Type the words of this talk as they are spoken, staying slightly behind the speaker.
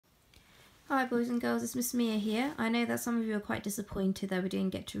Hi boys and girls, it's Miss Mia here. I know that some of you are quite disappointed that we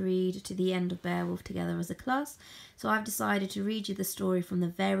didn't get to read to the end of Beowulf together as a class, so I've decided to read you the story from the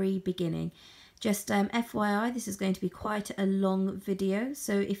very beginning. Just FYI, this is going to be quite a long video,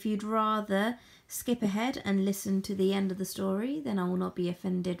 so if you'd rather skip ahead and listen to the end of the story, then I will not be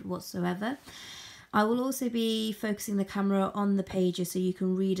offended whatsoever. I will also be focusing the camera on the pages so you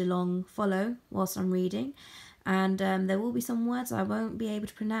can read along, follow whilst I'm reading. And there will be some words I won't be able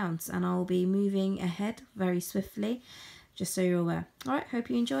to pronounce, and I'll be moving ahead very swiftly, just so you're aware. Alright, hope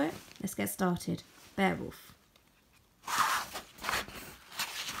you enjoy it. Let's get started. Beowulf.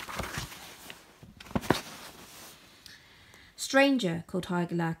 Stranger, called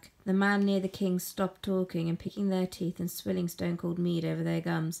Hygelac. The man near the king stopped talking and picking their teeth and swilling stone-cold mead over their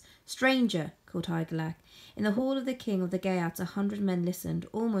gums. Stranger, called Hygelac. In the hall of the king of the Geats 100 men listened,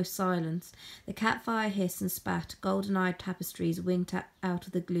 almost silenced. The cat-fire hissed and spat, golden-eyed tapestries winked out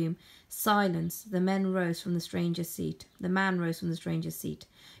of the gloom. Silence. The men rose from the stranger's seat. The man rose from the stranger's seat.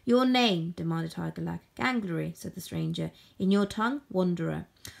 Your name, demanded Hygelac. Gangleri, said the stranger. In your tongue, Wanderer.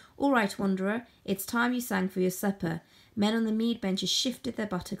 All right, Wanderer, it's time you sang for your supper. Men on the mead benches shifted their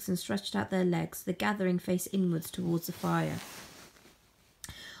buttocks and stretched out their legs, the gathering face inwards towards the fire.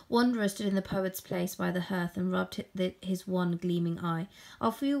 Wanderer stood in the poet's place by the hearth and rubbed his one gleaming eye.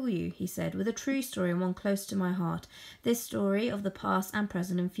 I'll fuel you, he said, with a true story and one close to my heart, this story of the past and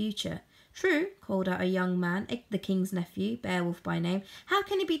present and future. True, called out a young man, the king's nephew, Beowulf by name. How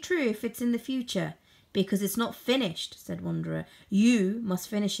can it be true if it's in the future? Because it's not finished, said Wanderer. You must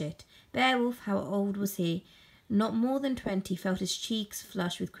finish it. Beowulf, how old was he? Not more than 20, felt his cheeks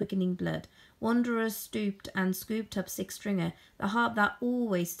flush with quickening blood. Wanderer stooped and scooped up six-stringer, the harp that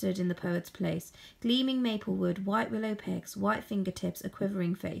always stood in the poet's place. Gleaming maple wood, white willow pegs, white fingertips, a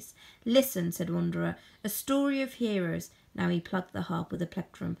quivering face. Listen, said Wanderer, a story of heroes. Now he plucked the harp with a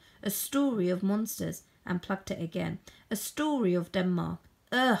plectrum. A story of monsters, and plucked it again. A story of Denmark.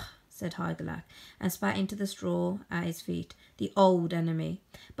 Ugh, said Hygelac, and spat into the straw at his feet. The old enemy.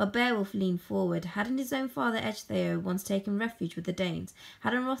 But Beowulf leaned forward. Hadn't his own father Ecgtheow once taken refuge with the Danes?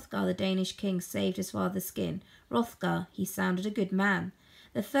 Hadn't Hrothgar, the Danish king, saved his father's skin? Hrothgar, he sounded a good man.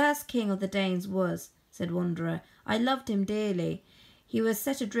 The first king of the Danes was, said Wanderer. I loved him dearly. He was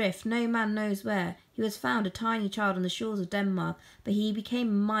set adrift, no man knows where. He was found a tiny child on the shores of Denmark, but he became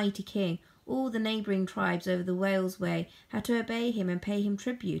a mighty king. All the neighbouring tribes over the Wales way had to obey him and pay him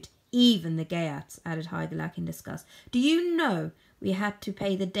tribute. Even the Geats, added Hygelac in disgust. Do you know we had to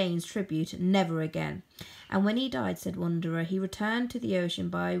pay the Danes tribute? Never again. And when he died, said Wanderer, he returned to the ocean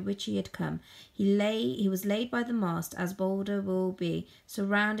by which he had come. He was laid by the mast, as Balder will be,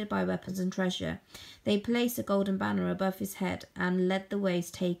 surrounded by weapons and treasure. They placed a golden banner above his head, and let the waves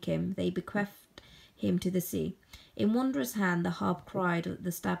take him. They bequeathed him to the sea. In Wanderer's hand the harp cried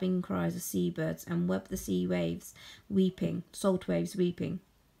the stabbing cries of seabirds, and wept the sea waves, weeping, salt waves weeping.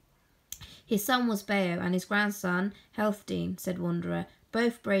 His son was Beowulf, and his grandson Healfdene, said Wanderer,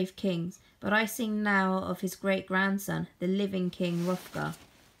 both brave kings, but I sing now of his great-grandson, the living king Hrothgar.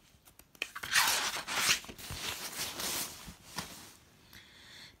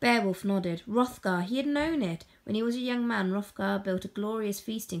 Beowulf nodded. Hrothgar, he had known it. When he was a young man, Hrothgar built a glorious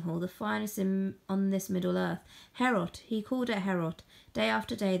feasting hall, the finest on this middle earth. Herot, he called it Herot. Day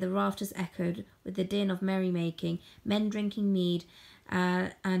after day the rafters echoed with the din of merrymaking, men drinking mead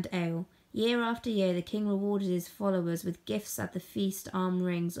and ale. Year after year the king rewarded his followers with gifts at the feast, arm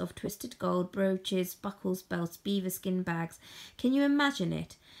rings of twisted gold, brooches, buckles, belts, beaver skin bags. Can you imagine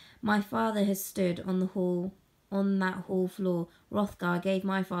it? My father has stood on that hall floor. Hrothgar gave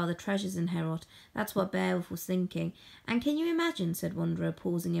my father treasures in Herot. That's what Beowulf was thinking. And can you imagine, said Wanderer,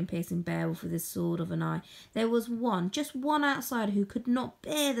 pausing and piercing Beowulf with his sword of an eye, there was one, just one outsider who could not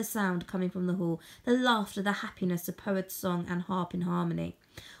bear the sound coming from the hall, the laughter, the happiness, the poet's song and harp in harmony.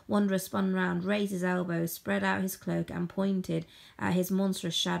 Wanderer spun round, raised his elbows, spread out his cloak, and pointed at his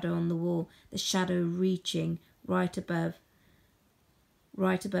monstrous shadow on the wall, the shadow reaching right above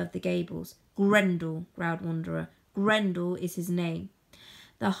the gables. Grendel, growled Wanderer. Grendel is his name.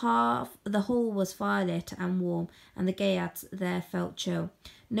 The hall was firelit and warm, and the Geats there felt chill.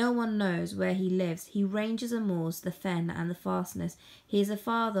 No one knows where he lives. He ranges the moors, the fen, and the fastness. He is the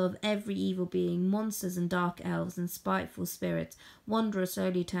father of every evil being, monsters and dark elves and spiteful spirits. Wanderer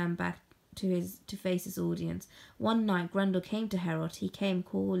slowly turned back to face his audience. One night Grendel came to Herot. He came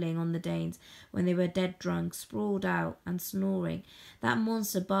calling on the Danes when they were dead drunk, sprawled out and snoring. That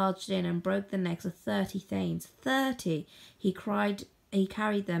monster barged in and broke the necks of 30 thanes. 30! He carried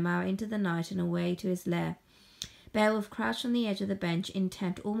them out into the night and away to his lair. Beowulf crouched on the edge of the bench,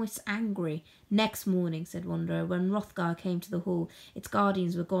 intent, almost angry. Next morning, said Wanderer, when Hrothgar came to the hall, its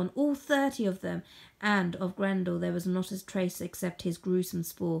guardians were gone, all 30 of them, and of Grendel there was not a trace except his gruesome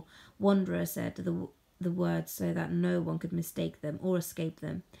spoor. Wanderer said the words so that no one could mistake them or escape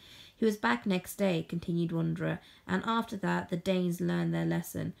them. He was back next day, continued Wanderer, and after that the Danes learned their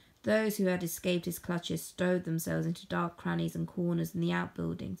lesson. Those who had escaped his clutches stowed themselves into dark crannies and corners in the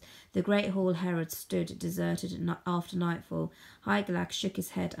outbuildings. The great hall Herod stood deserted after nightfall. Hygelac shook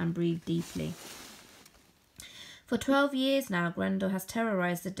his head and breathed deeply. For 12 years now, Grendel has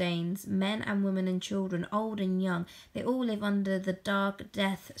terrorized the Danes, men and women and children, old and young. They all live under the dark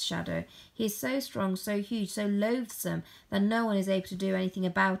death shadow. He is so strong, so huge, so loathsome, that no one is able to do anything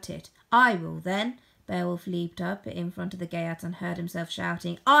about it. I will, then. Beowulf leaped up in front of the Geats and heard himself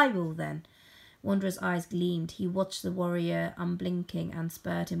shouting, I will, then. Wanderer's eyes gleamed. He watched the warrior unblinking and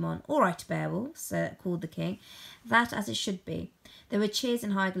spurred him on. All right, Beowulf, called the king. That as it should be. There were cheers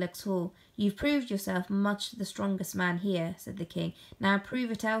in Hygelac's hall. You've proved yourself much the strongest man here, said the king. Now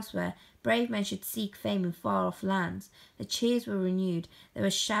prove it elsewhere. Brave men should seek fame in far-off lands. The cheers were renewed. There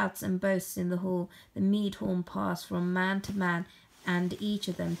were shouts and boasts in the hall. The mead horn passed from man to man, and each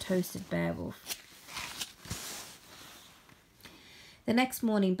of them toasted Beowulf. The next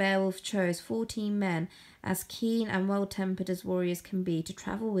morning Beowulf chose 14 men, as keen and well-tempered as warriors can be, to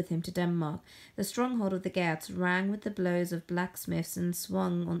travel with him to Denmark. The stronghold of the Geats rang with the blows of blacksmiths and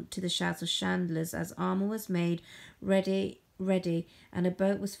swung on to the shouts of chandlers as armour was made ready, and a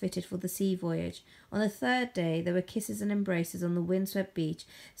boat was fitted for the sea voyage. On the third day there were kisses and embraces on the windswept beach.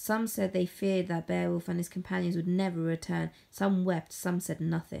 Some said they feared that Beowulf and his companions would never return. Some wept, some said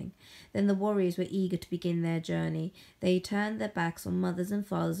nothing. Then the warriors were eager to begin their journey. They turned their backs on mothers and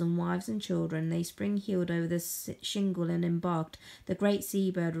fathers and wives and children. They spring-heeled over the shingle and embarked. The great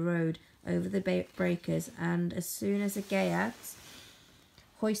seabird rode over the breakers, and as soon as the Geats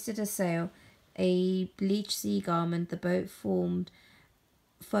hoisted a sail, a bleached sea garment, the boat foamed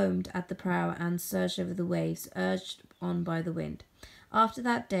at the prow and surged over the waves, urged on by the wind. After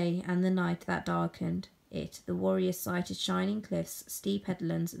that day and the night that darkened it, the warriors sighted shining cliffs, steep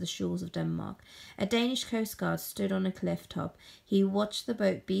headlands, the shores of Denmark. A Danish coastguard stood on a cliff top. He watched the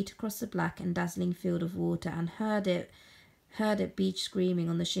boat beat across the black and dazzling field of water, and heard it beach screaming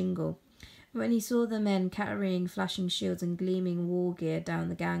on the shingle. When he saw the men carrying flashing shields and gleaming war gear down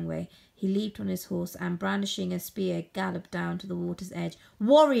the gangway, he leaped on his horse and, brandishing a spear, galloped down to the water's edge.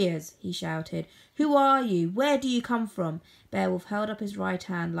 Warriors, he shouted, who are you? Where do you come from? Beowulf held up his right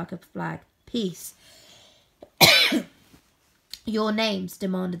hand like a flag. Peace. Your names,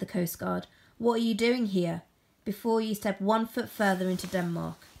 demanded the coastguard. What are you doing here? Before you step 1 foot further into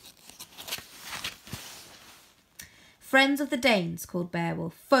Denmark. Friends of the Danes, called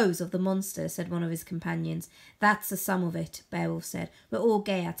Beowulf. Foes of the monster, said one of his companions. That's the sum of it, Beowulf said. We're all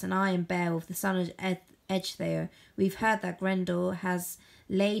Geats, and I am Beowulf, the son of Ecgtheow. We've heard that Grendel has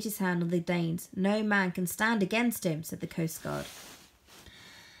laid his hand on the Danes. No man can stand against him, said the coastguard.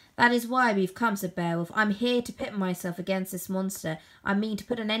 That is why we've come, said Beowulf. I'm here to pit myself against this monster. I mean to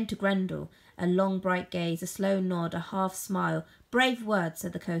put an end to Grendel. A long bright gaze, a slow nod, a half smile. Brave words,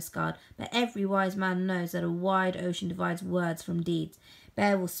 said the coastguard, but every wise man knows that a wide ocean divides words from deeds.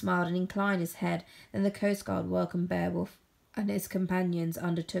 Beowulf smiled and inclined his head. Then the coastguard welcomed Beowulf, and his companions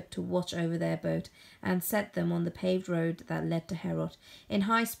undertook to watch over their boat, and set them on the paved road that led to Herod. In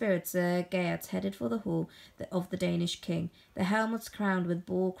high spirits the Geats headed for the hall of the Danish king. The helmets crowned with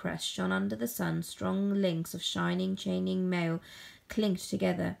boar crests shone under the sun. Strong links of shining chaining mail clinked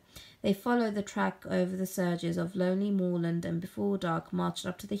together. They followed the track over the surges of lonely moorland, and before dark marched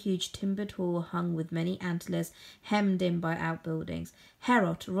up to the huge timbered hall hung with many antlers, hemmed in by outbuildings.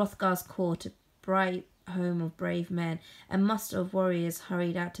 Herod, Hrothgar's court, bright home of brave men, a muster of warriors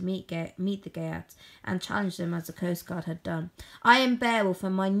hurried out to meet the Geats, and challenged them as the coastguard had done. I am Beowulf,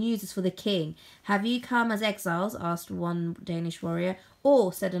 and my news is for the king. Have you come as exiles? Asked one Danish warrior.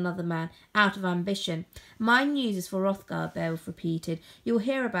 Or, said another man, out of ambition. My news is for Hrothgar, Beowulf repeated. You'll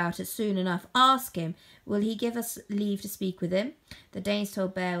hear about it soon enough. Ask him. Will he give us leave to speak with him? The Danes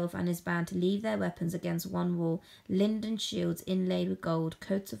told Beowulf and his band to leave their weapons against one wall, linden shields inlaid with gold,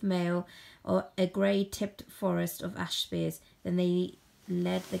 coats of mail, or a grey-tipped forest of ash spears. Then they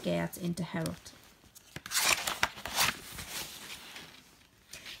led the Geats into Herod.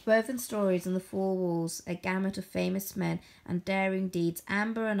 Woven stories on the four walls, a gamut of famous men and daring deeds,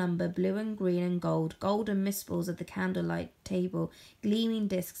 amber and umber, blue and green and gold, golden mistballs at the candlelight table, gleaming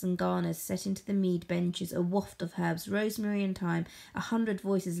discs and garners set into the mead benches, a waft of herbs, rosemary and thyme, 100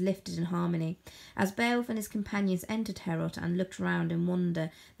 voices lifted in harmony. As Beowulf and his companions entered Herod and looked round in wonder,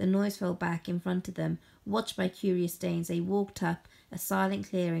 the noise fell back in front of them. Watched by curious Danes, they walked up a silent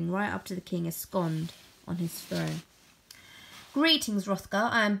clearing right up to the king ensconced on his throne. "Greetings, Hrothgar.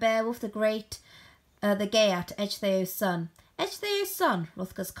 I am Beowulf the Great, the Geat, Ecgtheow's son." "Ecgtheow's son?"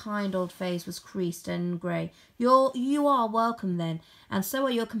 Hrothgar's kind old face was creased and grey. You are welcome, then, and so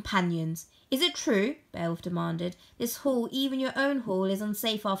are your companions." "Is it true?" Beowulf demanded. "This hall, even your own hall, is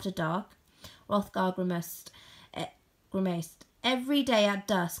unsafe after dark?" Hrothgar grimaced. "Every day at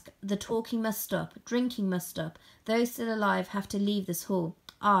dusk, the talking must stop, drinking must stop. Those still alive have to leave this hall."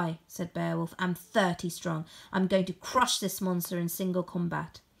 "I," said Beowulf, "am 30 strong. I'm going to crush this monster in single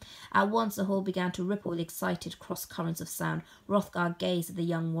combat." At once the hall began to ripple with excited cross-currents of sound. Hrothgar gazed at the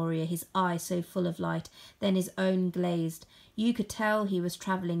young warrior, his eyes so full of light. Then his own glazed. You could tell he was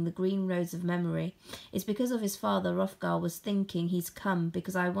travelling the green roads of memory. "It's because of his father Hrothgar was thinking he's come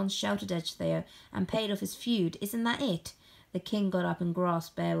because I once sheltered Ecgtheow and paid off his feud. Isn't that it?" The king got up and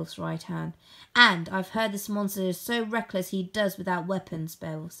grasped Beowulf's right hand. "And I've heard this monster is so reckless he does without weapons,"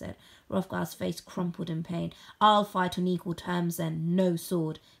 Beowulf said. Hrothgar's face crumpled in pain. "I'll fight on equal terms then, no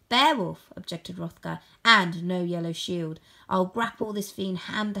sword." "Beowulf," objected Hrothgar, "and no yellow shield. I'll grapple this fiend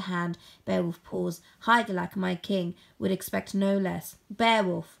hand to hand." Beowulf paused. "Hygelac, my king, would expect no less."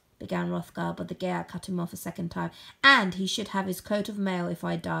 "Beowulf," began Hrothgar, but the Geat cut him off a second time. "And he should have his coat of mail if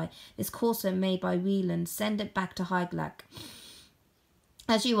I die. This corset made by Wieland, send it back to Hygelac."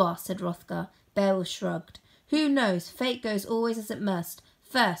 "As you are," said Hrothgar. Beowulf shrugged. "Who knows? Fate goes always as it must."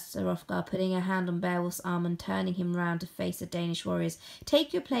 "First," said Hrothgar, putting a hand on Beowulf's arm and turning him round to face the Danish warriors,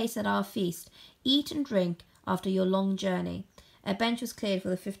 "take your place at our feast. Eat and drink after your long journey." A bench was cleared for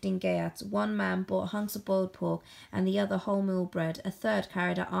the 15 Geats. One man brought hunks of boiled pork, and the other wholemeal bread. A third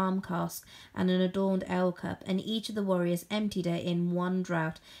carried an arm cask and an adorned ale cup, and each of the warriors emptied it in one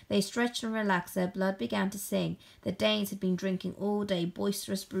draught. They stretched and relaxed. Their blood began to sing. The Danes had been drinking all day,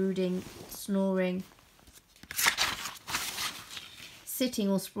 boisterous, brooding, snoring. Sitting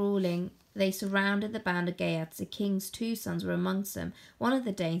or sprawling, they surrounded the band of Geats. The king's 2 sons were amongst them. One of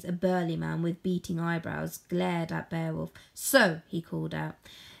the Danes, a burly man with beating eyebrows, glared at Beowulf. "So," he called out,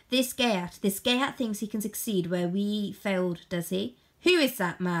 this Geat thinks he can succeed where we failed, does he?" "Who is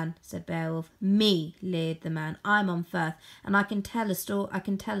that man?" said Beowulf. "Me," leered the man. "I'm Unferth, and I can tell a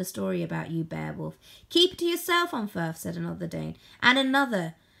story about you, Beowulf." "Keep it to yourself, Unferth," said another Dane. "And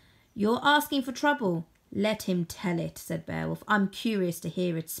another. You're asking for trouble." "Let him tell it," said Beowulf. "I'm curious to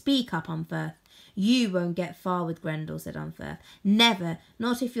hear it. Speak up, Unferth." "You won't get far with Grendel," said Unferth. "Never.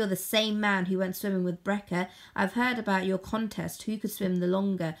 Not if you're the same man who went swimming with Breca. I've heard about your contest. Who could swim the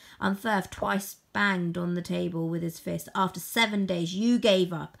longer?" Unferth twice banged on the table with his fist. "After 7 days, you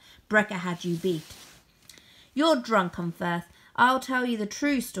gave up. Breca had you beat." "You're drunk, Unferth. I'll tell you the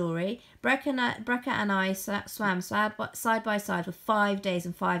true story. Breca and I swam side by side for 5 days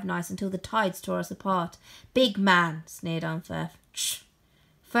and 5 nights until the tides tore us apart." "Big man," sneered Unferth. "Tch!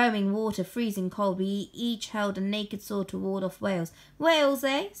 Foaming water, freezing cold. We each held a naked sword to ward off whales." "Whales,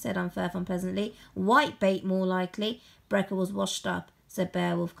 eh?" said Unferth unpleasantly. "Whitebait, more likely." "Breca was washed up," said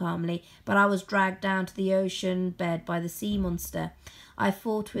Beowulf calmly, "but I was dragged down to the ocean bed by the sea monster. I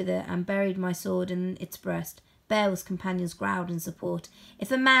fought with it and buried my sword in its breast." Beowulf's companions growled in support.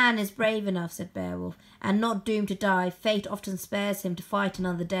 "If a man is brave enough," said Beowulf, "and not doomed to die, fate often spares him to fight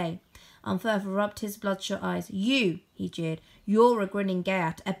another day." Unferth rubbed his bloodshot eyes. "You," he jeered, "you're a grinning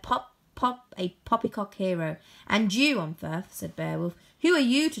Geat, a poppycock hero." "And you, Unferth," said Beowulf, "who are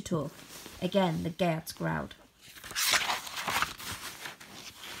you to talk?" Again the Geats growled.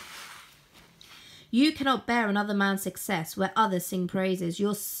 "You cannot bear another man's success where others sing praises.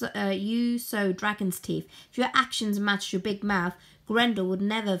 You sow dragon's teeth. If your actions matched your big mouth, Grendel would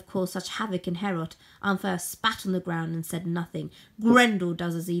never have caused such havoc in Heorot." Unferth spat on the ground and said nothing. "Grendel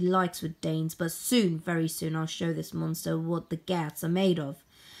does as he likes with Danes, but soon, very soon, I'll show this monster what the Geats are made of."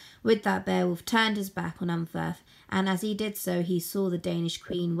 With that, Beowulf turned his back on Unferth, and as he did so, he saw the Danish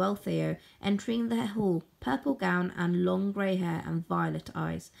queen, Wealhtheow, entering the hall, purple gown and long grey hair and violet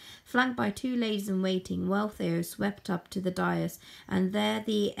eyes. Flanked by 2 ladies in waiting, Wealhtheow swept up to the dais, and there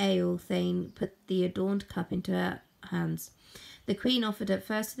the ale thane put the adorned cup into her hands. The queen offered it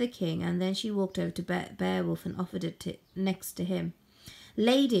first to the king, and then she walked over to Beowulf and offered it next to him.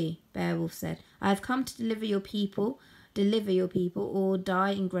 "Lady," Beowulf said, "I have come to deliver your people, or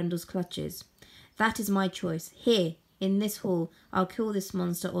die in Grendel's clutches. That is my choice. Here, in this hall, I'll kill this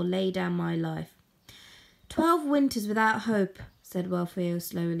monster or lay down my life." 12 winters without hope," said Wealhtheow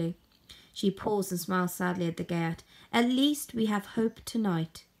slowly. She paused and smiled sadly at the Geat. "At least we have hope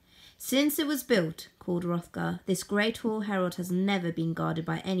tonight." "Since it was built," called Hrothgar, "this great hall herald has never been guarded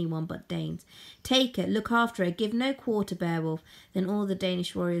by anyone but Danes. Take it, look after it, give no quarter, Beowulf." Then all the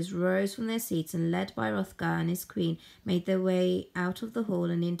Danish warriors rose from their seats and, led by Hrothgar and his queen, made their way out of the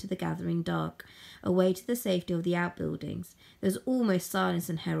hall and into the gathering dark, away to the safety of the outbuildings. There was almost silence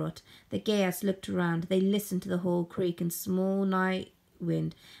in Heorot. The Geats looked around. They listened to the hall creak and small night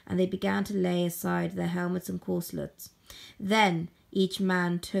wind, and they began to lay aside their helmets and corselets. Then each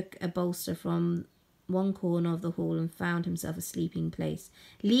man took a bolster from one corner of the hall and found himself a sleeping place.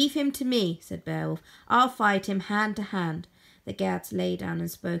 "Leave him to me," said Beowulf. "I'll fight him hand to hand." The Geats lay down and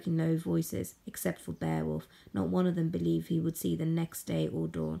spoke in low voices, except for Beowulf. Not one of them believed he would see the next day or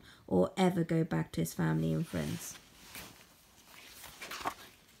dawn, or ever go back to his family and friends.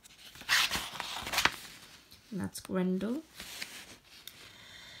 And that's Grendel.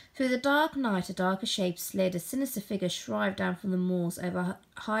 Through the dark night a darker shape slid, a sinister figure shrived down from the moors, over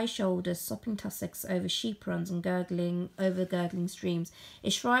high shoulders, sopping tussocks, over sheep runs and gurgling streams.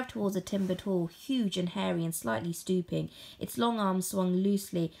 It shrived towards a timbered hall, huge and hairy and slightly stooping. Its long arms swung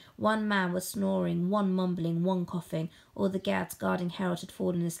loosely. One man was snoring, one mumbling, one coughing. All the Geats guarding Heorot had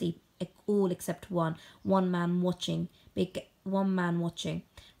fallen asleep, all except one man watching.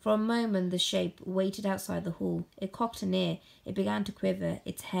 For a moment the shape waited outside the hall. It cocked an ear. It began to quiver.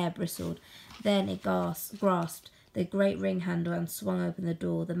 Its hair bristled. Then it grasped the great ring handle and swung open the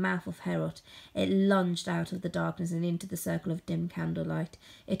door, the mouth of Heorot. It lunged out of the darkness and into the circle of dim candlelight.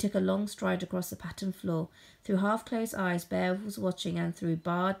 It took a long stride across the patterned floor. Through half-closed eyes Beowulf was watching, and through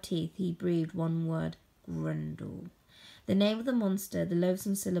bared teeth he breathed one word: Grendel. The name of the monster, the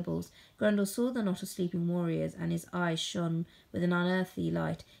loathsome syllables. Grendel saw the knot of sleeping warriors, and his eyes shone with an unearthly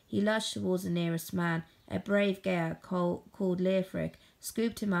light. He lurched towards the nearest man. A brave Geat called Leofric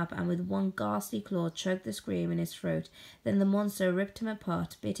scooped him up, and with one ghastly claw choked the scream in his throat. Then the monster ripped him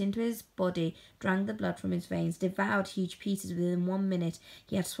apart, bit into his body, drank the blood from his veins, devoured huge pieces. Within 1 minute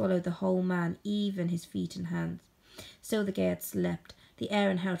he had swallowed the whole man, even his feet and hands. Still the Geats slept. The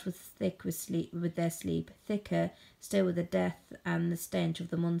air in Heorot was thick with their sleep, thicker still with the death and the stench of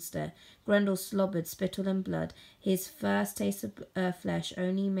the monster. Grendel slobbered spittle and blood. His first taste of flesh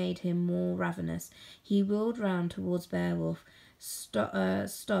only made him more ravenous. He wheeled round towards Beowulf,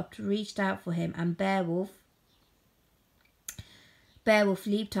 stopped, reached out for him, and Beowulf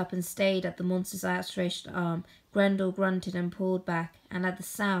leaped up and stayed at the monster's outstretched arm. Grendel grunted and pulled back, and at the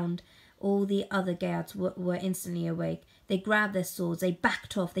sound all the other Geats were instantly awake. They grabbed their swords, they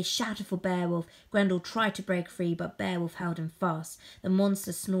backed off, they shouted for Beowulf. Grendel tried to break free, but Beowulf held him fast. The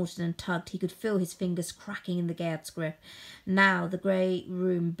monster snorted and tugged. He could feel his fingers cracking in the Geat's grip. Now the grey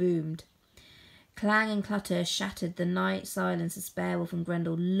room boomed. Clang and clutter shattered the night silence as Beowulf and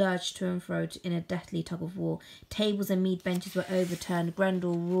Grendel lurched to and fro in a deathly tug-of-war. Tables and mead benches were overturned.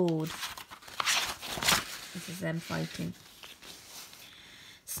 Grendel roared. This is them fighting.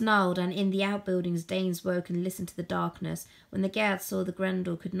 Snarled, and in the outbuildings Danes woke and listened to the darkness. When the Geats saw that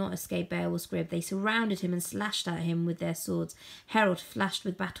Grendel could not escape Beowulf's grip, they surrounded him and slashed at him with their swords. Heorot flashed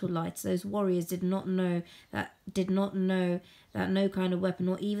with battle lights. Those warriors did not know that no kind of weapon,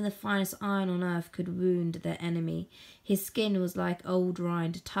 or even the finest iron on earth, could wound their enemy. His skin was like old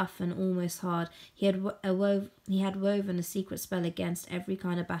rind, tough and almost hard. He had woven a secret spell against every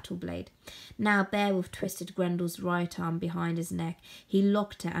kind of battle blade. Now Beowulf twisted Grendel's right arm behind his neck. He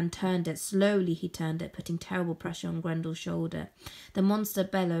locked it and turned it. Slowly he turned it, putting terrible pressure on Grendel's shoulder. The monster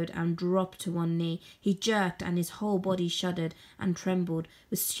bellowed and dropped to one knee. He jerked, and his whole body shuddered and trembled.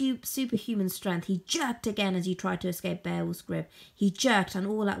 With superhuman strength, he jerked again as he tried to escape Beowulf's grip. He jerked, and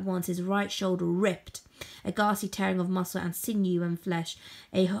all at once his right shoulder ripped. A ghastly tearing of muscle and sinew and flesh,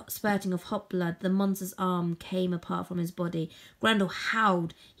 a spurting of hot blood. The monster's arm came apart from his body. Grendel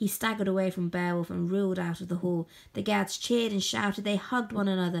howled. He staggered away from Beowulf and reeled out of the hall. The Geats cheered and shouted. They hugged one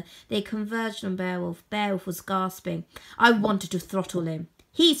another. They converged on Beowulf. Beowulf was gasping. "I wanted to throttle him."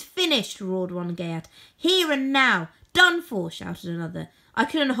 "He's finished," roared one Geat. "Here and now. Done for," shouted another. "I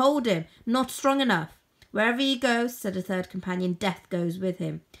couldn't hold him. Not strong enough." "Wherever he goes," said a third companion, "death goes with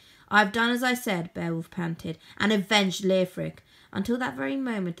him." "I've done as I said," Beowulf panted, "and avenged Leofric." Until that very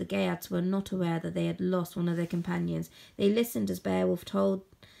moment the Geats were not aware that they had lost one of their companions. They listened as Beowulf told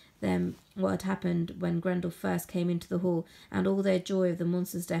them what had happened when Grendel first came into the hall, and all their joy of the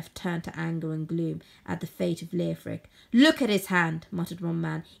monster's death turned to anger and gloom at the fate of Leofric. "Look at his hand," muttered one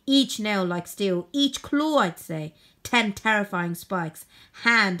man. "Each nail like steel, each claw, I'd say. 10 terrifying spikes,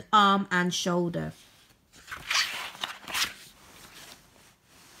 hand, arm, and shoulder."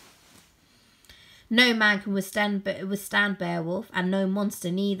 No man can withstand Beowulf, and no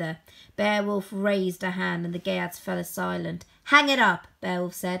monster neither. Beowulf raised a hand, and the Geats fell silent. "Hang it up,"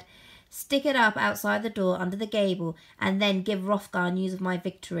 Beowulf said. Stick it up outside the door under the gable, and then give Hrothgar news of my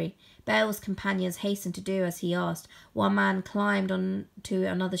victory." Beowulf's companions hastened to do as he asked. One man climbed onto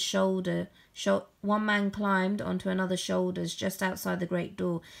another's shoulders just outside the great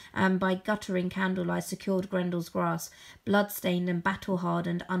door, and by guttering candlelight secured Grendel's grass, blood-stained and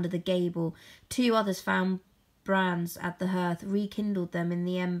battle-hardened, under the gable. Two others found brands at the hearth, rekindled them in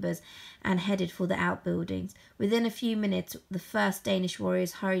the embers, and headed for the outbuildings. Within a few minutes the first Danish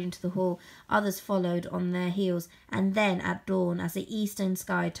warriors hurried into the hall, others followed on their heels, and then at dawn, as the eastern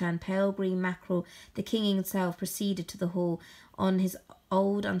sky turned pale green mackerel, the king himself proceeded to the hall on his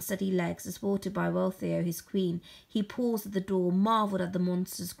old unsteady legs, escorted by Wealhtheow his queen. He paused at the door, marvelled at the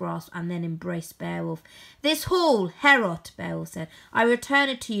monster's grasp, and then embraced Beowulf. "This hall, Heorot," Beowulf said, "I return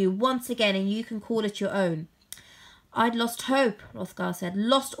it to you once again, and you can call it your own." "I'd lost hope," Hrothgar said,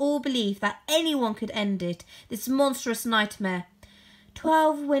 "lost all belief that anyone could end it, this monstrous nightmare."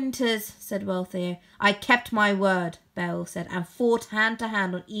 12 winters, said Wealhtheow. "I kept my word," Beowulf said, "and fought hand to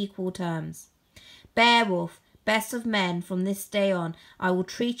hand on equal terms. Beowulf, best of men, from this day on, I will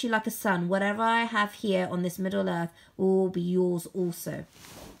treat you like a son. Whatever I have here on this middle earth will be yours also."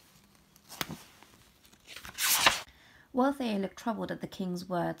 Wealhtheow looked troubled at the king's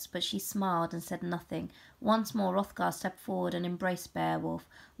words, but she smiled and said nothing. Once more Hrothgar stepped forward and embraced Beowulf.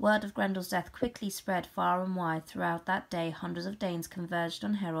 Word of Grendel's death quickly spread far and wide. Throughout that day hundreds of Danes converged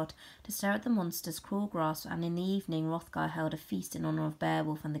on Heorot to stare at the monster's cruel grasp, and in the evening Hrothgar held a feast in honour of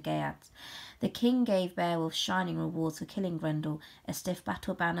Beowulf and the Geats. The king gave Beowulf shining rewards for killing Grendel: a stiff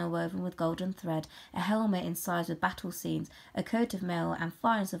battle banner woven with golden thread, a helmet incised with battle scenes, a coat of mail, and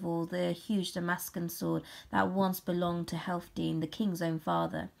finest of all, the huge Damascus sword that once belonged to Healfdene, the king's own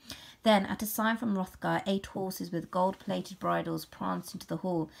father. Then, at a sign from Hrothgar, 8 horses with gold-plated bridles pranced into the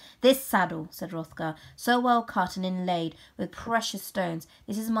hall. "This saddle," said Hrothgar, "so well cut and inlaid with precious stones,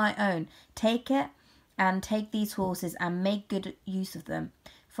 this is my own. Take it, and take these horses, and make good use of them."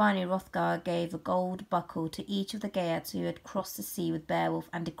 Finally, Hrothgar gave a gold buckle to each of the Geats who had crossed the sea with Beowulf,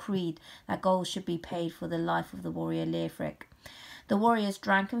 and decreed that gold should be paid for the life of the warrior Leofric. The warriors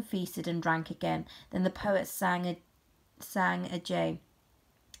drank and feasted and drank again. Then the poet sang a jay.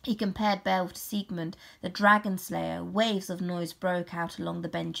 He compared Beowulf to Siegmund, the dragon slayer. Waves of noise broke out along the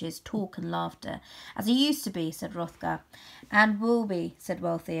benches, talk and laughter. "As he used to be," said Hrothgar. "And will be," said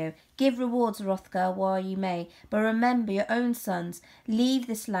Wealhtheow. "Give rewards, Hrothgar, while you may, but remember your own sons. Leave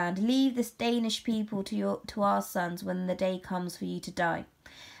this land, leave this Danish people to our sons when the day comes for you to die."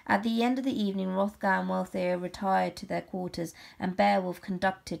 At the end of the evening Hrothgar and Wealhtheow retired to their quarters, and Beowulf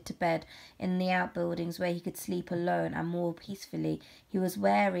conducted to bed in the outbuildings, where he could sleep alone and more peacefully. He was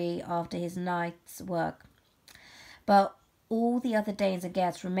weary after his night's work. But all the other Danes and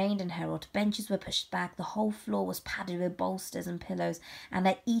Geats remained in Heorot. Benches were pushed back, the whole floor was padded with bolsters and pillows, and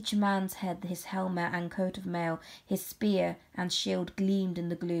at each man's head his helmet and coat of mail, his spear and shield gleamed in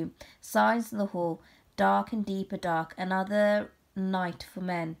the gloom. Silence in the hall, dark and deeper dark, another night for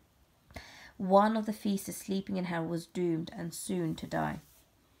men. One of the feasters sleeping in Heorot was doomed and soon to die.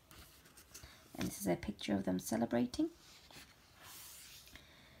 And this is a picture of them celebrating.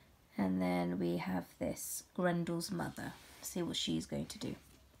 And then we have this, Grendel's mother. See what she's going to do.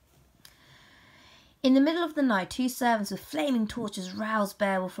 In the middle of the night, 2 servants with flaming torches roused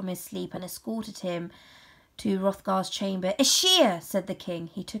Beowulf from his sleep and escorted him to Hrothgar's chamber. "Aegir," said the king.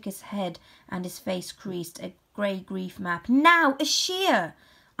 He took his head and his face creased, a grey grief map. "Now, Aegir!"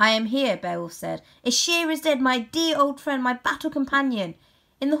 "I am here," Beowulf said. "Aegir is dead, my dear old friend, my battle companion."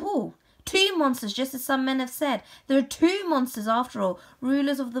 "In the hall." "2 monsters, just as some men have said. There are 2 monsters after all,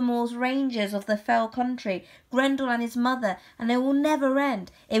 rulers of the moors, rangers of the fell country, Grendel and his mother, and they will never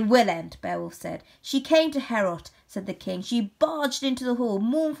end." "It will end," Beowulf said. "She came to Heorot," said the king. "She barged into the hall,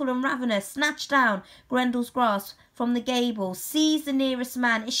 mournful and ravenous, snatched down Grendel's grasp from the gable, seized the nearest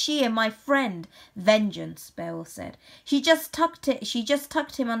man. Aegir, my friend." "Vengeance," Beowulf said. She just tucked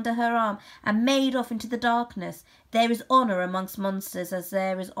him under her arm and made off into the darkness. There is honour amongst monsters as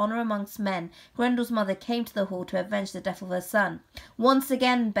there is honour amongst men. Grendel's mother came to the hall to avenge the death of her son. Once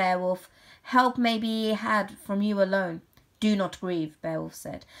again, Beowulf, help may be had from you alone." "Do not grieve," Beowulf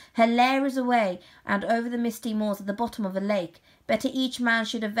said. "Her lair is away and over the misty moors at the bottom of a lake. Better each man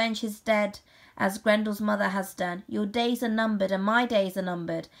should avenge his dead as Grendel's mother has done. Your days are numbered and my days are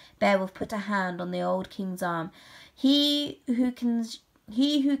numbered." Beowulf put a hand on the old king's arm. He who can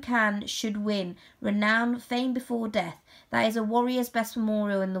should win renown, fame before death. That is a warrior's best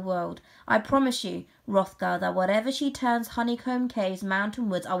memorial in the world. I promise you, Hrothgar, that whatever she turns, honeycomb caves, mountain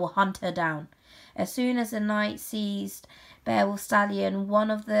woods, I will hunt her down." As soon as the night seized Beowulf's stallion, one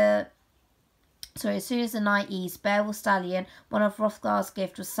of the So as soon as the night eased, Beowulf's stallion, one of Hrothgar's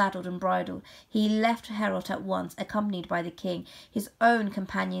gifts, was saddled and bridled. He left Heorot at once, accompanied by the king, his own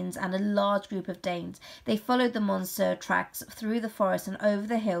companions, and a large group of Danes. They followed the monster tracks through the forest and over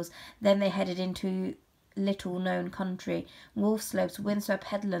the hills. Then they headed into little-known country, wolf slopes, windswept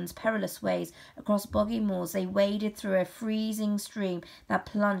headlands, perilous ways. Across boggy moors they waded through a freezing stream that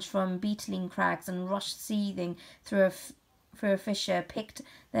plunged from beetling crags and rushed seething through a fissure, picked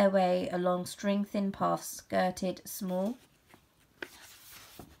their way along string-thin paths, skirted small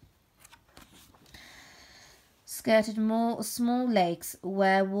lakes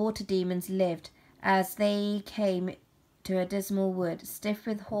where water demons lived. As they came to a dismal wood, stiff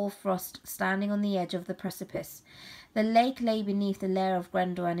with hoarfrost, standing on the edge of the precipice. The lake lay beneath the lair of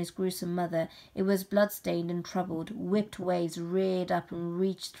Grendel and his gruesome mother. It was blood-stained and troubled. Whipped waves reared up and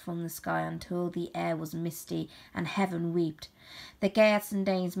reached from the sky until the air was misty and heaven wept. The Geats and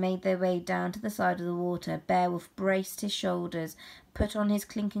Danes made their way down to the side of the water. Beowulf braced his shoulders, put on his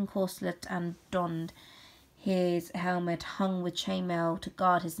clinking corselet, and donned his helmet hung with chainmail to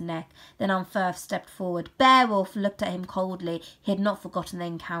guard his neck. Then Unferth stepped forward. Beowulf looked at him coldly. He had not forgotten the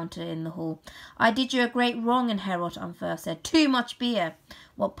encounter in the hall. "I did you a great wrong in Heorot," Unferth said. "Too much beer."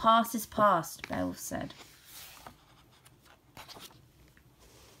 "What past is past," Beowulf said.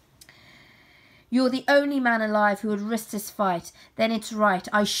 "You're the only man alive who would risk this fight. Then it's right.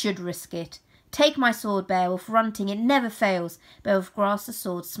 I should risk it." "Take my sword, Beowulf, runting, it never fails." Beowulf grasped the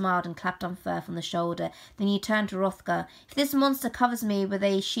sword, smiled, and clapped Unferth on the shoulder. Then he turned to Hrothgar. "If this monster covers me with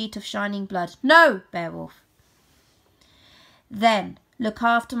a sheet of shining blood—" "No, Beowulf." "Then look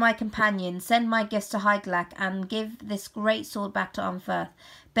after my companion, send my gifts to Hygelac, and give this great sword back to Unferth."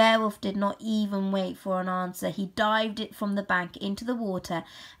 Beowulf did not even wait for an answer. He dived it from the bank into the water,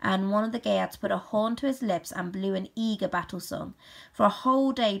 and one of the Geats put a horn to his lips and blew an eager battle song. For a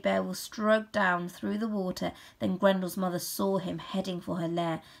whole day Beowulf strode down through the water. Then Grendel's mother saw him heading for her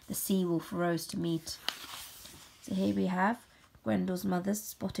lair. The sea-wolf rose to meet. So here we have Grendel's mother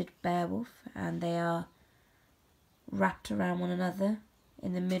spotted Beowulf, and they are wrapped around one another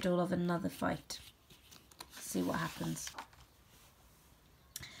in the middle of another fight. Let's see what happens.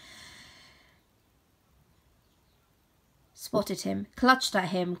 Spotted him, clutched at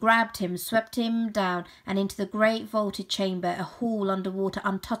him, grabbed him, swept him down and into the great vaulted chamber, a hall under water,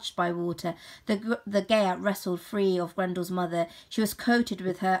 untouched by water. The Geat wrestled free of Grendel's mother. She was coated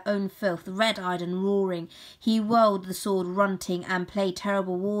with her own filth, red-eyed and roaring. He whirled the sword, runting, and played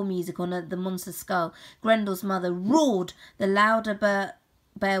terrible war music on the monster's skull. Grendel's mother roared. The louder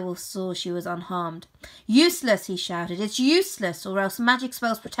Beowulf saw she was unharmed. "Useless!" he shouted. "It's useless, or else magic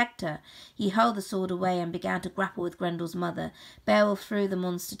spells protect her." He hurled the sword away and began to grapple with Grendel's mother. Beowulf threw the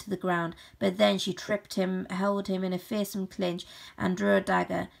monster to the ground, but then she tripped him, held him in a fearsome clinch, and drew a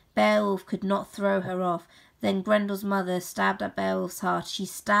dagger. Beowulf could not throw her off. Then Grendel's mother stabbed at Beowulf's heart. She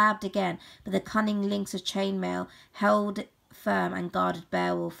stabbed again, but the cunning links of chainmail held firm and guarded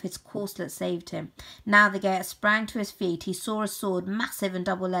Beowulf. His corselet saved him. Now the Geat sprang to his feet. He saw a sword, massive and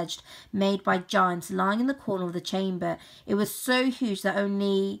double-edged, made by giants, lying in the corner of the chamber. It was so huge that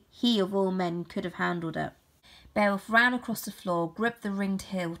only he of all men could have handled it. Beowulf ran across the floor, gripped the ringed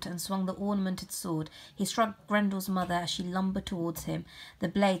hilt, and swung the ornamented sword. He struck Grendel's mother as she lumbered towards him. The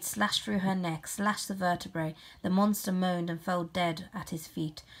blade slashed through her neck, slashed the vertebrae. The monster moaned and fell dead at his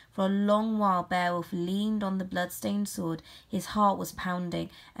feet. For a long while Beowulf leaned on the blood-stained sword. His heart was pounding.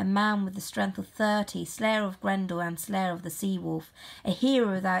 A man with the strength of 30, slayer of Grendel and slayer of the sea-wolf, a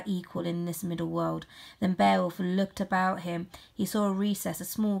hero without equal in this middle world. Then Beowulf looked about him. He saw a recess, a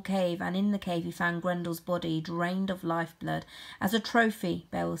small cave, and in the cave he found Grendel's body, drained of lifeblood. "As a trophy,"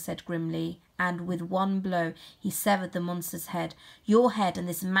 Beowulf said grimly, and with one blow he severed the monster's head. "Your head and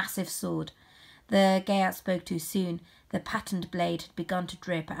this massive sword." The Geat spoke too soon. The patterned blade had begun to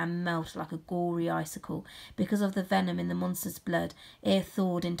drip and melt like a gory icicle. Because of the venom in the monster's blood, it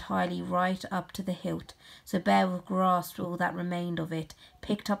thawed entirely right up to the hilt. So Beowulf grasped all that remained of it,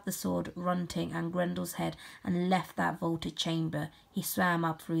 picked up the sword, runting, and Grendel's head, and left that vaulted chamber. He swam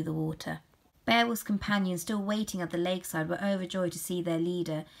up through the water. Beowulf's companions, still waiting at the lakeside, were overjoyed to see their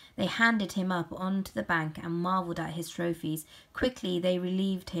leader. They handed him up onto the bank and marvelled at his trophies. Quickly they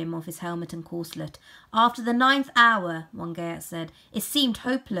relieved him of his helmet and corselet. "After the 9th hour," one Geat said, "it seemed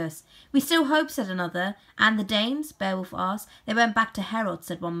hopeless." "We still hope," said another. "And the Danes?" Beowulf asked. "They went back to Heorot,"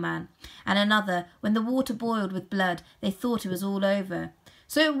 said one man. And another, "When the water boiled with blood, they thought it was all over."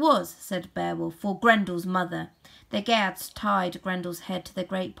 "So it was," said Beowulf, "for Grendel's mother." The Geats tied Grendel's head to the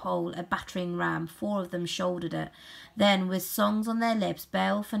great pole, a battering ram. 4 of them shouldered it. Then, with songs on their lips,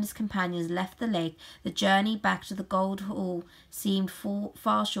 Beowulf and his companions left the lake. The journey back to the Gold Hall seemed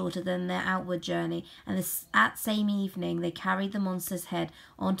far shorter than their outward journey, and that same evening they carried the monster's head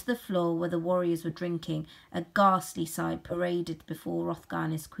onto the floor where the warriors were drinking. A ghastly sight paraded before Hrothgar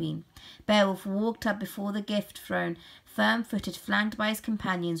and his queen. Beowulf walked up before the gift throne, firm-footed, flanked by his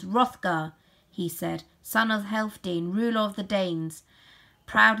companions. "Hrothgar," he said, "son of Healfdene, ruler of the Danes,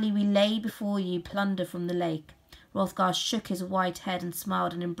 proudly we lay before you plunder from the lake." Hrothgar shook his white head and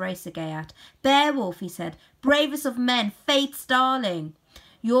smiled and embraced the Geat. "Beowulf," he said, "bravest of men, fate's darling.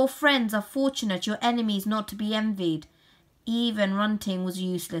 Your friends are fortunate, your enemies not to be envied." "Even runting was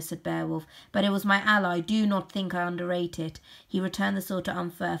useless," said Beowulf, "but it was my ally. Do not think I underrate it." He returned the sword to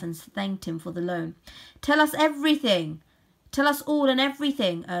Unferth and thanked him for the loan. "Tell us everything. Tell us all and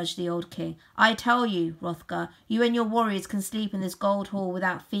everything," urged the old king. "I tell you, Hrothgar, you and your warriors can sleep in this gold hall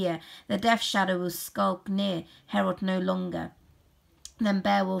without fear. The death shadow will skulk near Herod no longer." Then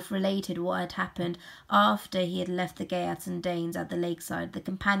Beowulf related what had happened after he had left the Geats and Danes at the lakeside. The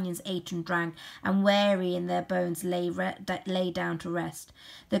companions ate and drank, and weary in their bones lay down to rest.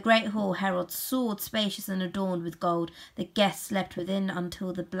 The great hall Herod sword, spacious and adorned with gold. The guests slept within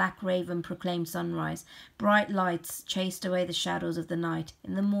until the black raven proclaimed sunrise. Bright lights chased away the shadows of the night.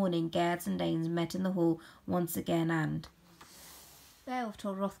 In the morning, Geats and Danes met in the hall once again, and Beowulf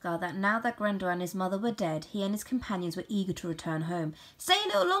told Hrothgar that now that Grendel and his mother were dead, he and his companions were eager to return home. "Stay a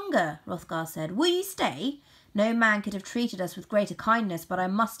little longer," Hrothgar said. "Will you stay? No man could have treated us with greater kindness, but I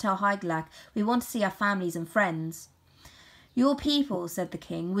must tell Hygelac we want to see our families and friends." "Your people," said the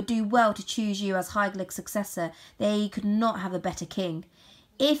king, "would do well to choose you as Hygelac's successor. They could not have a better king."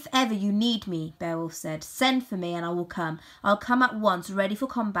 "If ever you need me," Beowulf said, "send for me and I will come. I'll come at once, ready for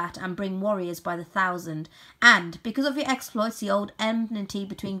combat, and bring warriors by the 1,000. And, because of your exploits, the old enmity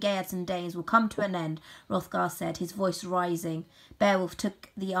between Geats and Danes will come to an end," Hrothgar said, his voice rising. Beowulf took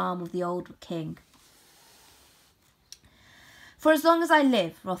the arm of the old king. "For as long as I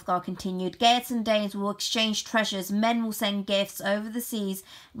live," Hrothgar continued, "Geats and Danes will exchange treasures. Men will send gifts over the seas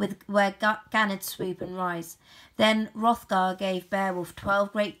where gannets swoop and rise." Then Hrothgar gave Beowulf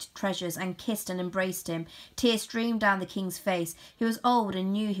 12 great treasures and kissed and embraced him. Tears streamed down the king's face. He was old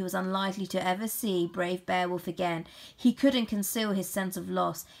and knew he was unlikely to ever see brave Beowulf again. He couldn't conceal his sense of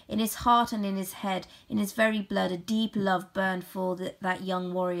loss. In his heart and in his head, in his very blood, a deep love burned for that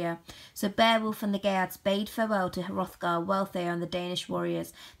young warrior. So Beowulf and the Geats bade farewell to Hrothgar, Wealhtheow and the Danish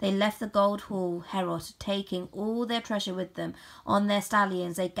warriors. They left the Gold Hall, Herod, taking all their treasure with them. On their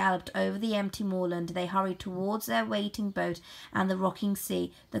stallions they galloped over the empty moorland. They hurried towards their waiting boat and the rocking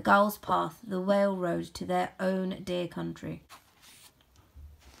sea, the gull's path, the whale road to their own dear country.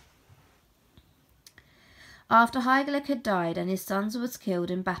 After Hygelac had died and his sons was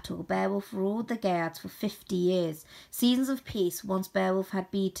killed in battle, Beowulf ruled the Geats for 50 years. Seasons of peace, once Beowulf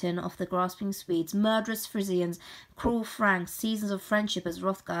had beaten off the grasping Swedes, murderous Frisians, cruel Franks, seasons of friendship as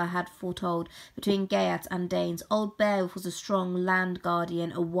Hrothgar had foretold between Geats and Danes. Old Beowulf was a strong land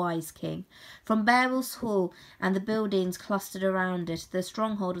guardian, a wise king. From Beowulf's hall and the buildings clustered around it, the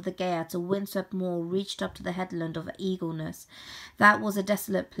stronghold of the Geats, a windswept moor, reached up to the headland of Eagleness. That was a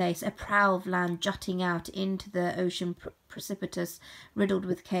desolate place, a prow of land jutting out into the ocean precipitous, riddled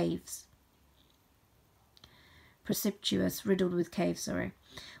with caves.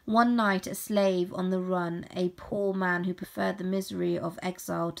 One night, a slave on the run, a poor man who preferred the misery of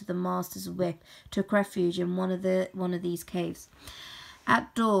exile to the master's whip, took refuge in one of these caves.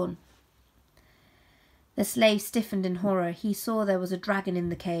 At dawn, the slave stiffened in horror. He saw there was a dragon in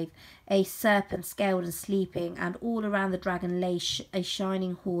the cave, a serpent scaled and sleeping, and all around the dragon lay a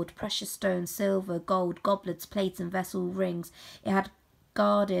shining hoard, precious stones, silver, gold, goblets, plates, and vessel rings. It had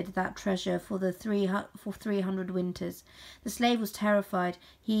guarded that treasure for 300 winters. The slave was terrified.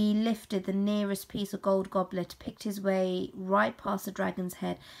 He lifted the nearest piece of gold goblet, picked his way right past the dragon's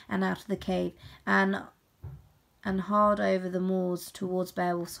head and out of the cave, and hard over the moors towards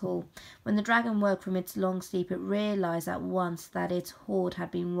Beowulf's hall. When the dragon woke from its long sleep, it realised at once that its hoard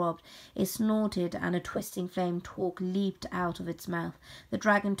had been robbed. It snorted, and a twisting flame torque leaped out of its mouth. The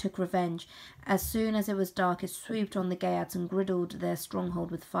dragon took revenge. As soon as it was dark, it swooped on the Geats and griddled their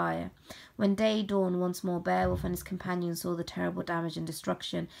stronghold with fire. When day dawned once more, Beowulf and his companions saw the terrible damage and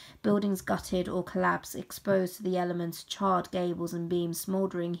destruction. Buildings gutted or collapsed, exposed to the elements, charred gables and beams,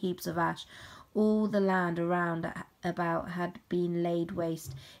 smouldering heaps of ash. All the land around about had been laid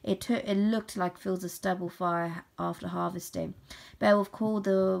waste. It looked like fields of stubble fire after harvesting. Beowulf called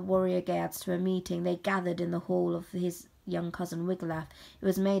the warrior Geats to a meeting. They gathered in the hall of his young cousin Wiglaf. It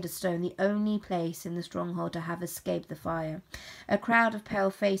was made of stone, the only place in the stronghold to have escaped the fire. A crowd of pale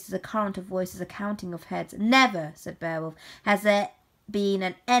faces, a current of voices, a counting of heads. "Never," said Beowulf, "has there been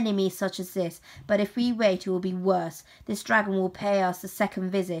an enemy such as this. But if we wait, it will be worse. This dragon will pay us a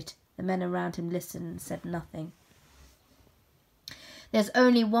second visit." The men around him listened and said nothing. "There's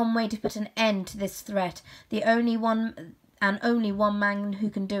only one way to put an end to this threat. Only one man who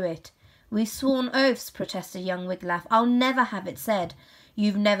can do it." "We've sworn oaths," protested young Wiglaf. "I'll never have it said."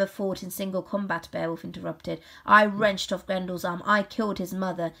 "You've never fought in single combat," Beowulf interrupted. "I wrenched off Grendel's arm. I killed his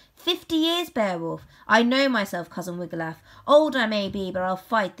mother." 50 years, Beowulf. "I know myself, cousin Wiglaf. Old I may be, but I'll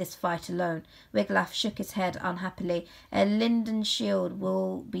fight this fight alone." Wiglaf shook his head unhappily. "A linden shield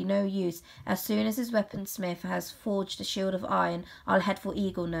will be no use. As soon as his weaponsmith has forged a shield of iron, I'll head for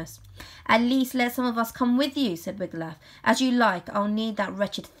Eagleness." "At least let some of us come with you," said Wiglaf. "As you like. I'll need that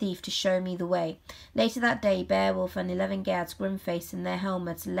wretched thief to show me the way." Later that day, Beowulf and 11 Geats, grim-faced in their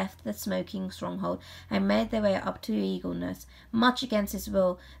helmets, left the smoking stronghold and made their way up to Eagleness. Much against his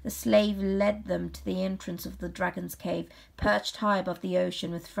will, the slave led them to the entrance of the dragon's cave, perched high above the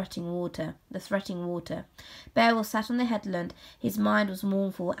ocean with threatening water. Beowulf sat on the headland. His mind was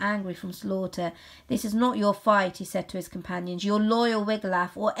mournful, angry from slaughter. "This is not your fight," he said to his companions. "You're loyal,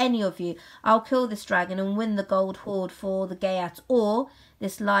 Wiglaf, or any of you. I'll kill this dragon and win the gold hoard for the Geats, or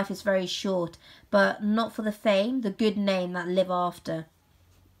this life is very short, but not for the fame, the good name that live after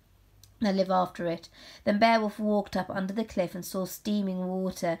it." Then Beowulf walked up under the cliff and saw steaming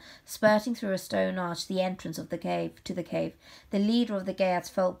water spurting through a stone arch the entrance of the cave. The leader of the Geats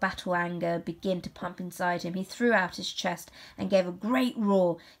felt battle anger begin to pump inside him. He threw out his chest and gave a great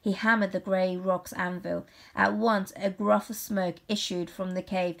roar. He hammered the grey rock's anvil. At once a gruff of smoke issued from the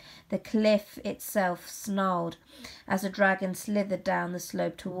cave. The cliff itself snarled as the dragon slithered down the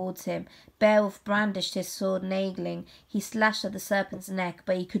slope towards him. Beowulf brandished his sword, nagling. He slashed at the serpent's neck,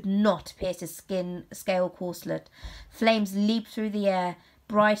 but he could not pierce his scale corselet. Flames leaped through the air,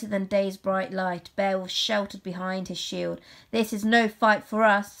 brighter than day's bright light. Beowulf shouted behind his shield. "This is no fight for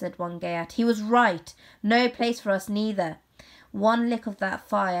us," said one Geat. "He was right. No place for us neither. One lick of that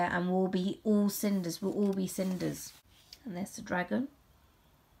fire and we'll all be cinders." And there's the dragon.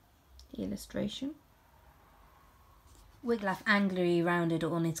 The illustration. Wiglaf angrily rounded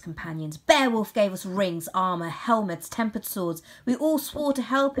on his companions. "Beowulf gave us rings, armour, helmets, tempered swords. We all swore to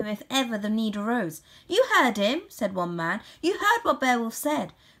help him if ever the need arose." "You heard him," said one man. "You heard what Beowulf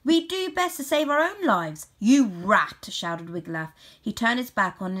said. We do best to save our own lives." "You rat!" shouted Wiglaf. He turned his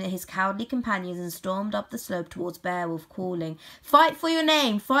back on his cowardly companions and stormed up the slope towards Beowulf, calling, "Fight for your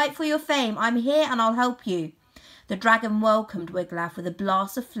name, fight for your fame. I'm here and I'll help you." The dragon welcomed Wiglaf with a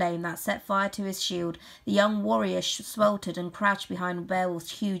blast of flame that set fire to his shield. The young warrior sweltered and crouched behind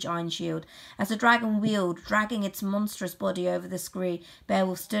Beowulf's huge iron shield. As the dragon wheeled, dragging its monstrous body over the scree,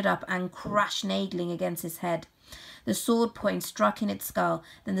 Beowulf stood up and crashed nagling against his head. The sword point struck in its skull.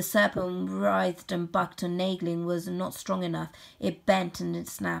 Then the serpent writhed and bucked, and nagling was not strong enough. It bent and it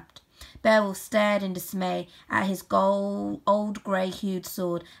snapped. Beowulf stared in dismay at his old grey-hued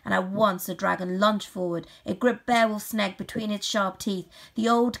sword, and at once the dragon lunged forward. It gripped Beowulf's neck between its sharp teeth. The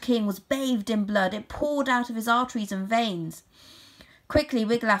old king was bathed in blood. It poured out of his arteries and veins. Quickly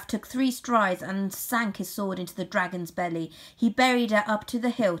Wiglaf took 3 strides and sank his sword into the dragon's belly. He buried it up to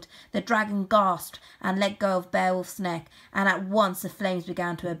the hilt. The dragon gasped and let go of Beowulf's neck, and at once the flames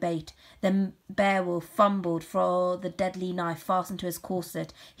began to abate. Then Beowulf fumbled for the deadly knife fastened to his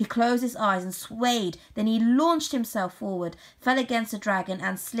corselet. He closed his eyes and swayed. Then he launched himself forward, fell against the dragon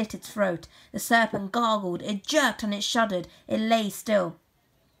and slit its throat. The serpent gargled. It jerked and it shuddered. It lay still.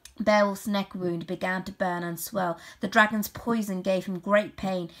 Beowulf's neck wound began to burn and swell. The dragon's poison gave him great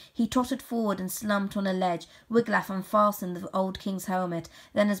pain. He tottered forward and slumped on a ledge. Wiglaf unfastened the old king's helmet.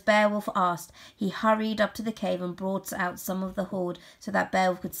 Then, as Beowulf asked, he hurried up to the cave and brought out some of the hoard so that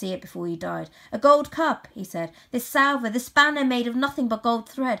Beowulf could see it before he died. "A gold cup," he said. "This salver, this banner made of nothing but gold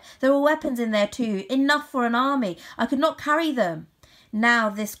thread. There were weapons in there too, enough for an army. I could not carry them." "Now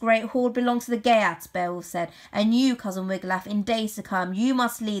this great hoard belongs to the Geats," Beowulf said, "and you, cousin Wiglaf, in days to come, you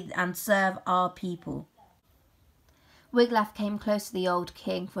must lead and serve our people." Wiglaf came close to the old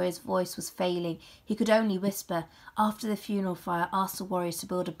king, for his voice was failing. He could only whisper. After the funeral fire, ask the warriors to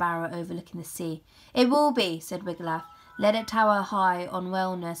build a barrow overlooking the sea. "It will be," said Wiglaf. "Let it tower high on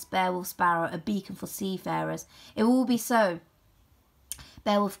Wellness, Beowulf's barrow, a beacon for seafarers. It will be so."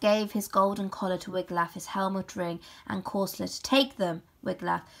 Beowulf gave his golden collar to Wiglaf, his helmet ring and corselet. "Take them,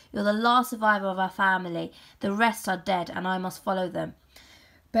 Wiglaf. You're the last survivor of our family. The rest are dead, and I must follow them."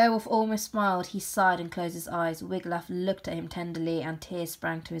 Beowulf almost smiled. He sighed and closed his eyes. Wiglaf looked at him tenderly, and tears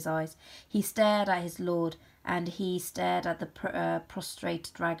sprang to his eyes. He stared at his lord, and he stared at the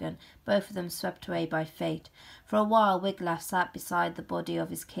prostrate dragon, both of them swept away by fate. For a while Wiglaf sat beside the body of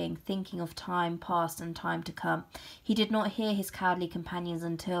his king, thinking of time past and time to come. He did not hear his cowardly companions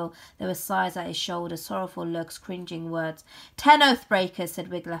until there were sighs at his shoulder, sorrowful looks, cringing words. 10 oath-breakers, said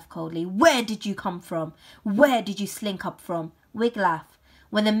Wiglaf coldly. Where did you come from? Where did you slink up from? Wiglaf,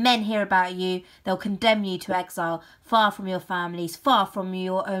 when the men hear about you, they'll condemn you to exile, far from your families, far from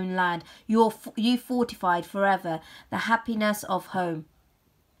your own land. You fortified forever the happiness of home.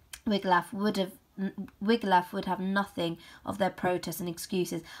 Wiglaf would have nothing of their protests and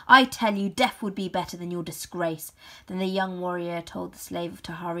excuses. I tell you, death would be better than your disgrace. Then the young warrior told the slave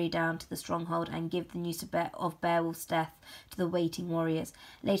to hurry down to the stronghold and give the news of Beowulf's death to the waiting warriors.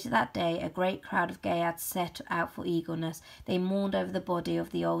 Later that day, a great crowd of Geats set out for eagleness. They mourned over the body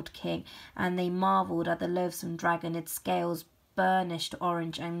of the old king, and they marvelled at the loathsome dragon, its scales burnished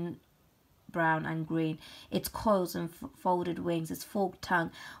orange and brown and green, its coils and folded wings, its forked tongue.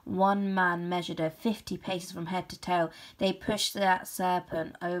 One man measured her 50 paces from head to tail. They pushed that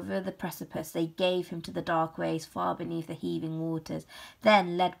serpent over the precipice. They gave him to the dark waves far beneath the heaving waters.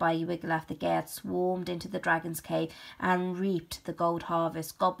 Then, led by Wiglaf, the Geats swarmed into the dragon's cave and reaped the gold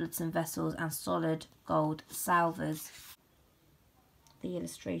harvest, goblets and vessels, and solid gold salvers. The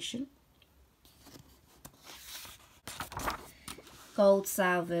illustration. Gold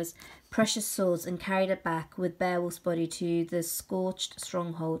salvers, precious swords, and carried it back with Beowulf's body to the scorched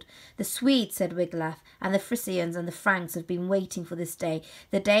stronghold. The Swedes, said Wiglaf, and the Frisians and the Franks have been waiting for this day,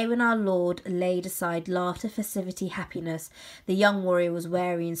 the day when our Lord laid aside laughter, festivity, happiness. The young warrior was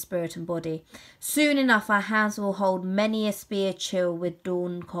weary in spirit and body. Soon enough our hands will hold many a spear chill with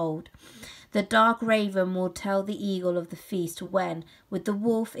dawn cold. The dark raven will tell the eagle of the feast when, with the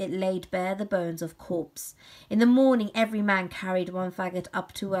wolf, it laid bare the bones of corpse. In the morning every man carried one faggot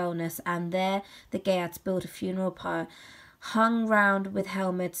up to Wellness, and there the Geats built a funeral pyre, hung round with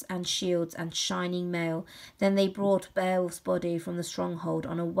helmets and shields and shining mail. Then they brought Beowulf's body from the stronghold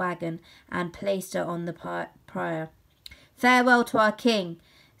on a wagon and placed her on the pyre. Farewell to our king,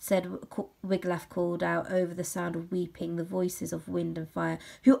 said Wiglaf, called out over the sound of weeping, the voices of wind and fire,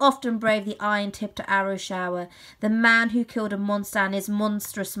 who often braved the iron-tipped arrow shower, the man who killed a monster and his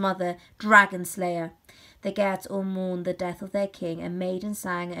monstrous mother, dragon slayer. The Geats all mourned the death of their king, and maiden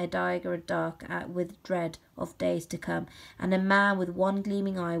sang a dirge dark with dread of days to come, and a man with one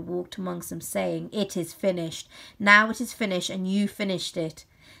gleaming eye walked amongst them, saying, It is finished. Now it is finished, and you finished it.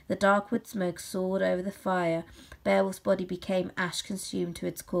 The dark wood smoke soared over the fire. Beowulf's body became ash consumed to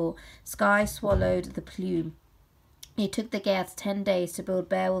its core. Sky swallowed the plume. It took the Geats 10 days to build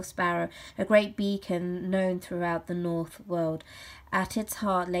Beowulf's Barrow, a great beacon known throughout the North world. At its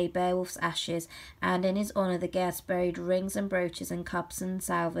heart lay Beowulf's ashes, and in his honour the Geats buried rings and brooches and cups and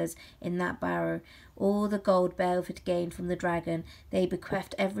salvers in that barrow. All the gold Beowulf had gained from the dragon, they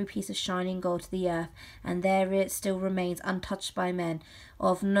bequeathed every piece of shining gold to the earth, and there it still remains untouched by men,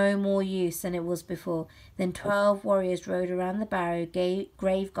 of no more use than it was before. Then 12 warriors rode around the barrow,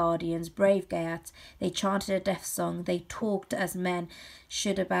 grave guardians, brave Geats. They chanted a death song, they talked as men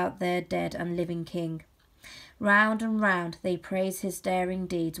should about their dead and living king. Round and round they praised his daring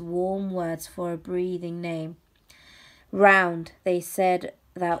deeds, warm words for a breathing name. Round they said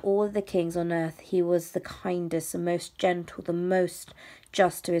that all the kings on earth he was the kindest, the most gentle, the most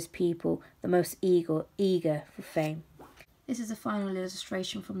just to his people, the most eager for fame. This is a final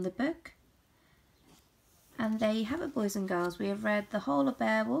illustration from the book. And there you have it, boys and girls. We have read the whole of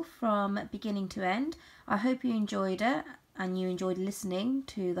Beowulf from beginning to end. I hope you enjoyed it and you enjoyed listening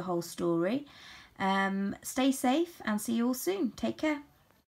to the whole story. Stay safe and see you all soon. Take care.